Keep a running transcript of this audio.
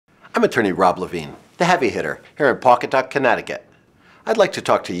I'm attorney Rob Levine, the heavy hitter here in Pawcatuck, Connecticut. I'd like to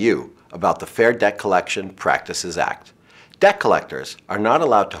talk to you about the Fair Debt Collection Practices Act. Debt collectors are not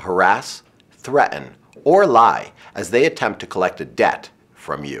allowed to harass, threaten, or lie as they attempt to collect a debt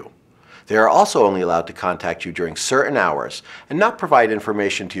from you. They are also only allowed to contact you during certain hours and not provide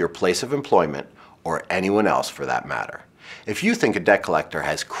information to your place of employment or anyone else for that matter. If you think a debt collector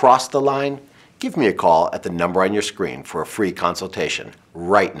has crossed the line, give me a call at the number on your screen for a free consultation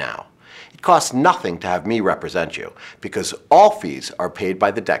right now. It costs nothing to have me represent you because all fees are paid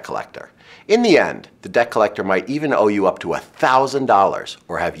by the debt collector. In the end, the debt collector might even owe you up to $1,000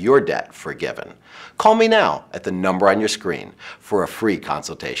 or have your debt forgiven. Call me now at the number on your screen for a free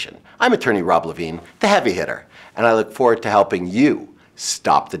consultation. I'm attorney Rob Levine, the heavy hitter, and I look forward to helping you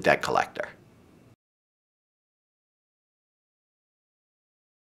stop the debt collector.